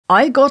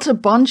I got a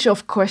bunch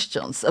of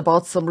questions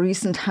about some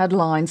recent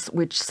headlines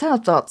which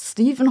said that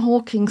Stephen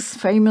Hawking's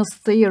famous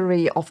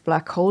theory of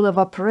black hole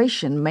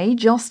evaporation may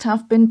just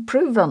have been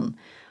proven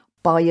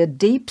by a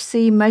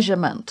deep-sea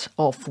measurement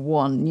of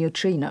one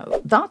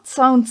neutrino. That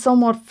sounds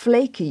somewhat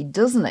flaky,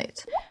 doesn't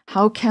it?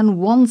 How can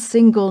one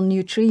single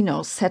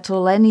neutrino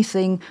settle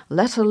anything,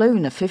 let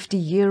alone a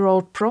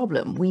 50-year-old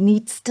problem? We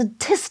need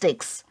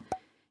statistics.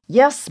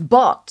 Yes,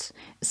 but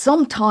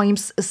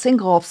sometimes a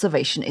single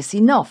observation is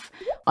enough.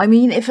 I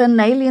mean, if an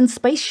alien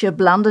spaceship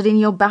landed in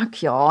your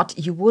backyard,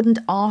 you wouldn't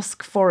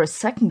ask for a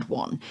second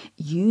one.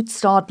 You'd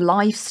start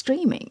live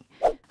streaming.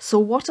 So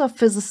what are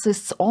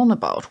physicists on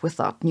about with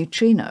that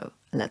neutrino?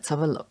 Let's have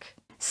a look.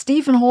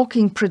 Stephen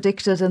Hawking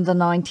predicted in the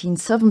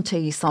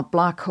 1970s that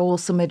black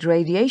holes emit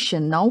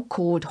radiation, now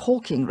called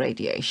Hawking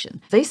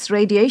radiation. This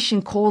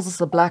radiation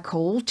causes a black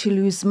hole to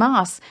lose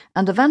mass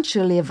and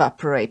eventually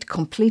evaporate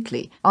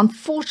completely.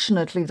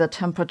 Unfortunately, the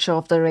temperature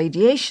of the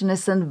radiation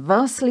is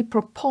inversely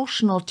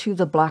proportional to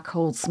the black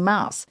hole's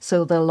mass,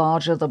 so the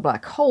larger the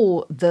black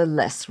hole, the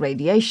less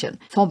radiation.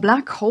 For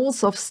black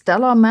holes of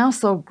stellar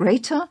mass or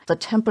greater, the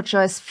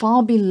temperature is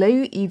far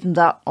below even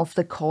that of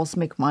the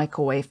cosmic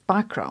microwave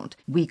background.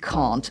 We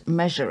can't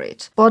measure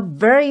it. But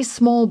very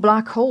small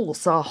black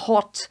holes are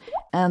hot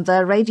and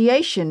their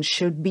radiation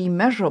should be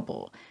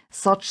measurable.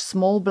 Such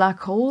small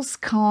black holes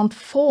can't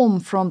form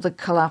from the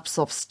collapse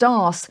of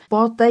stars,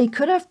 but they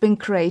could have been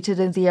created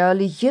in the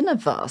early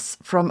universe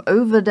from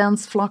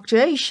overdense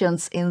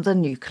fluctuations in the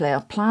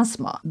nuclear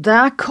plasma.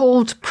 They're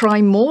called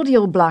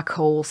primordial black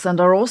holes and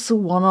are also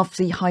one of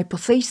the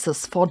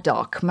hypotheses for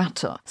dark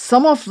matter.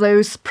 Some of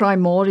those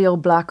primordial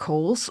black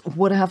holes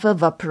would have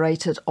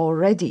evaporated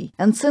already,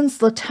 and since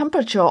the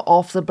temperature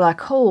of the black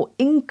hole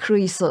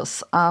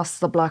increases as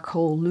the black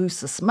hole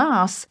loses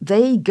mass,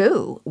 they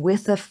go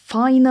with a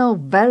final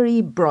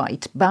very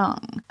bright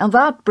bang. And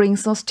that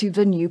brings us to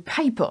the new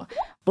paper.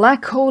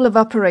 Black hole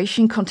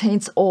evaporation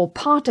contains all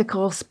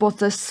particles, but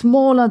the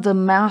smaller the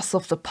mass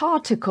of the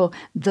particle,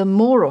 the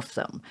more of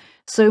them.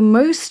 So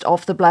most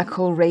of the black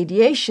hole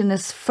radiation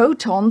is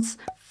photons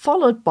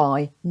followed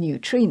by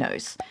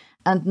neutrinos.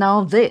 And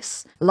now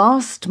this.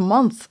 Last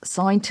month,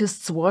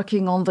 scientists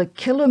working on the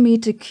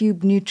Kilometer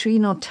Cube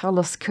Neutrino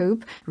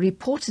Telescope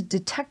reported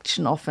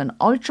detection of an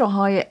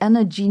ultra-high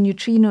energy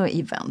neutrino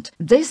event.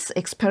 This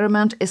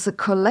experiment is a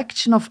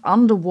collection of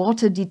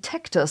underwater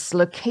detectors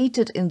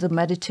located in the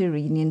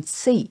Mediterranean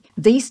Sea.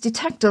 These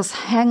detectors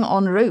hang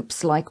on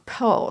ropes like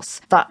pearls.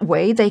 That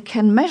way they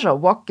can measure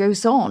what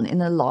goes on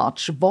in a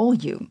large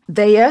volume.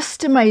 They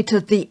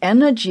estimated the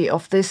energy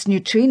of this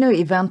neutrino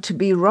event to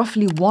be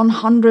roughly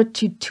 100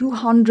 to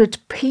 200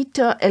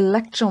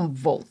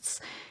 peta-electronvolts.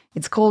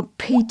 It's called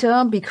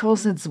peta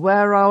because it's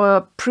where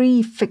our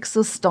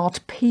prefixes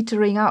start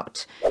petering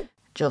out.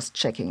 Just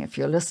checking if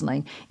you're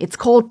listening. It's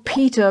called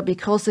peta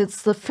because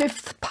it's the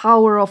fifth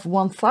power of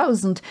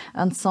 1000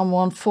 and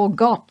someone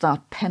forgot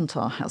that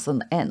penta has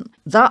an N.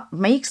 That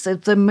makes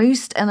it the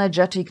most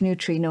energetic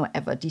neutrino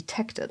ever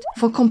detected.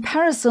 For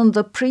comparison,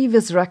 the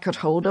previous record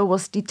holder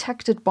was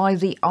detected by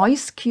the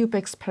Ice Cube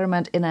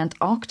experiment in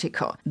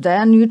Antarctica.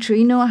 Their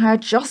neutrino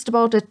had just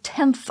about a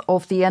tenth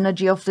of the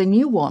energy of the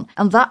new one,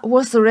 and that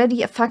was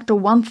already a factor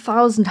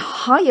 1000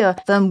 higher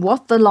than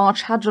what the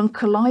Large Hadron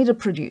Collider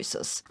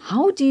produces.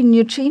 How do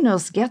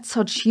neutrinos get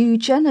such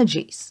huge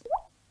energies?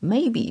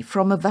 Maybe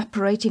from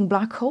evaporating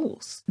black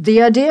holes.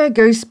 The idea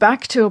goes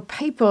back to a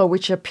paper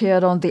which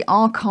appeared on the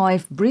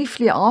arXiv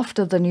briefly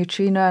after the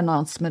neutrino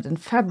announcement in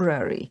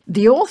February.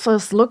 The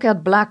authors look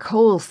at black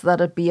holes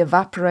that'd be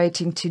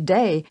evaporating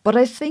today, but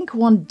I think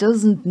one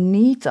doesn't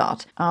need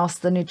that, as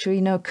the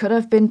neutrino could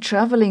have been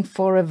traveling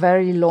for a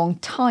very long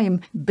time,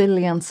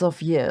 billions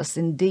of years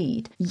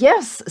indeed.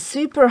 Yes,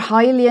 super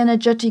highly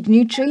energetic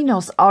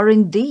neutrinos are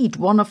indeed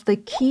one of the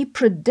key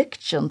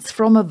predictions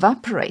from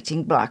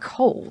evaporating black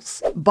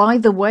holes. By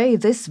the way,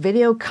 this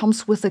video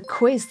comes with a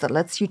quiz that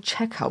lets you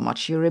check how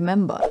much you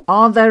remember.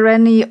 Are there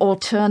any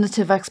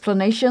alternative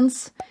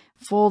explanations?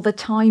 For the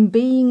time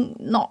being,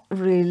 not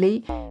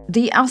really.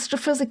 The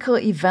astrophysical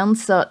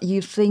events that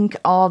you think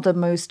are the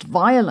most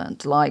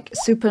violent, like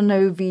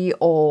supernovae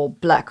or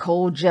black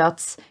hole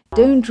jets,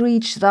 don't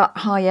reach that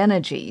high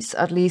energies.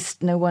 At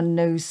least no one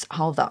knows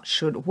how that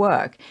should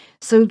work.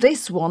 So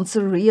this one's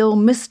a real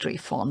mystery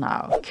for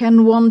now.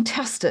 Can one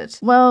test it?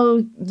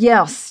 Well,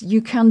 yes,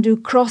 you can do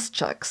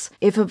cross-checks.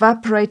 If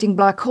evaporating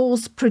black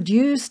holes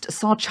produced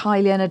such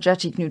highly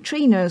energetic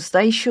neutrinos,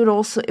 they should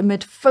also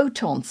emit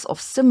photons of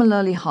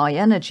similarly high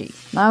energy.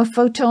 Now,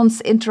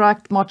 photons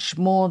interact much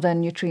more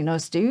than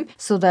neutrinos do,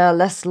 so they are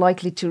less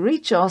likely to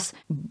reach us,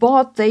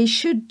 but they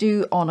should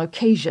do on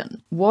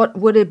occasion. What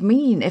would it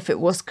mean if it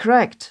was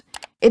correct?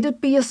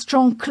 It'd be a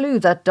strong clue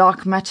that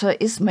dark matter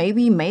is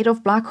maybe made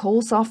of black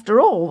holes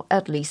after all,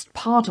 at least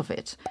part of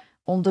it.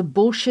 On the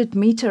bullshit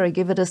meter, I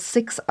give it a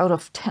 6 out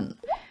of 10.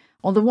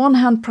 On the one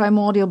hand,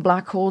 primordial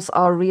black holes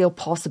are a real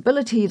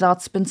possibility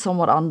that's been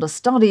somewhat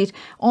understudied.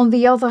 On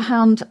the other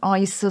hand,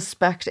 I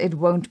suspect it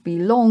won't be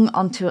long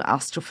until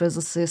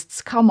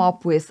astrophysicists come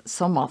up with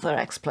some other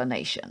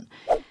explanation.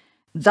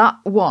 That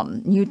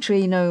one,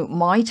 Neutrino,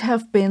 might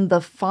have been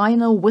the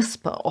final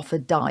whisper of a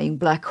dying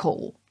black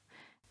hole.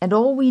 And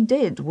all we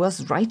did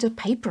was write a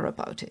paper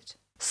about it.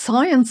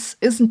 Science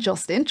isn't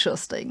just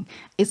interesting,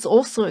 it's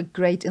also a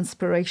great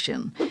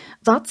inspiration.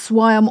 That's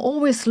why I'm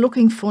always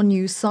looking for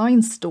new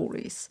science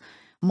stories.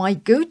 My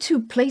go-to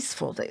place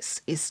for this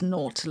is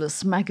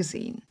Nautilus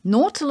magazine.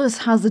 Nautilus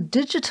has a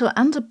digital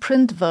and a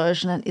print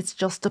version, and it's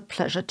just a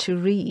pleasure to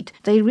read.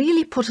 They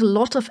really put a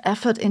lot of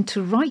effort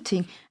into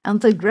writing, and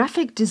the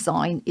graphic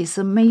design is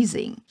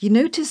amazing. You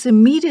notice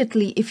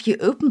immediately if you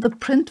open the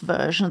print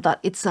version that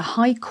it's a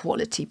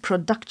high-quality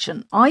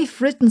production. I've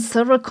written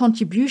several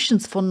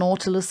contributions for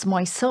Nautilus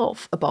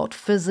myself about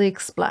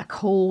physics, black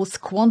holes,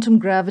 quantum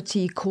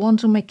gravity,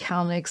 quantum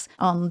mechanics,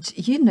 and,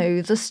 you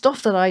know, the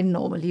stuff that I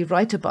normally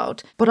write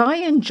about. But I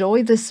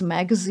enjoy this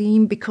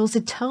magazine because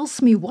it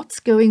tells me what's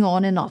going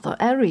on in other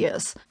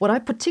areas. What I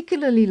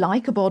particularly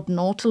like about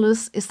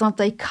Nautilus is that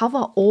they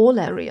cover all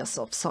areas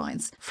of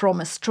science,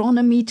 from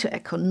astronomy to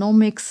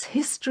economics,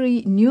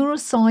 history,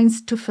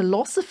 neuroscience to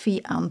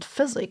philosophy and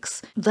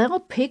physics. They'll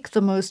pick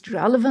the most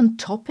relevant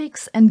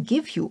topics and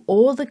give you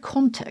all the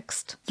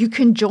context. You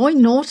can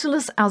join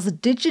Nautilus as a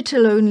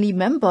digital-only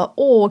member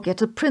or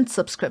get a print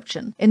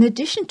subscription. In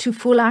addition to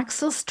full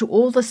access to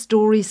all the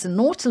stories in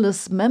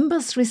Nautilus,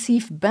 members receive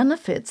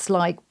benefits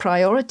like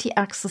priority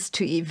access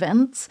to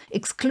events,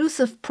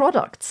 exclusive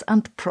products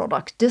and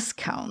product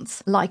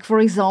discounts. Like, for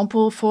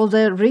example, for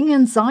the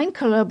Ring & Sein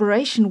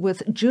collaboration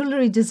with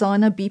jewelry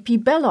designer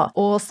BP Bella,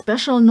 or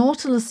special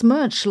Nautilus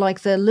merch like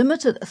their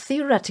limited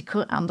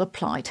theoretical and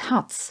applied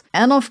hats.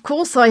 And of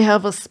course I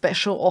have a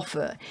special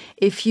offer.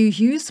 If you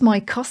use my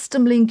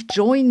custom link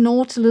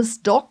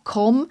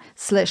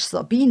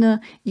joinnautilus.com/Sabine,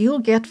 you'll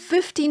get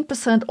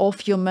 15%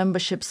 off your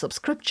membership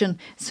subscription,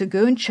 so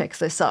go and check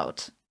this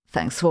out.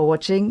 Thanks for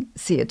watching,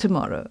 see you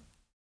tomorrow.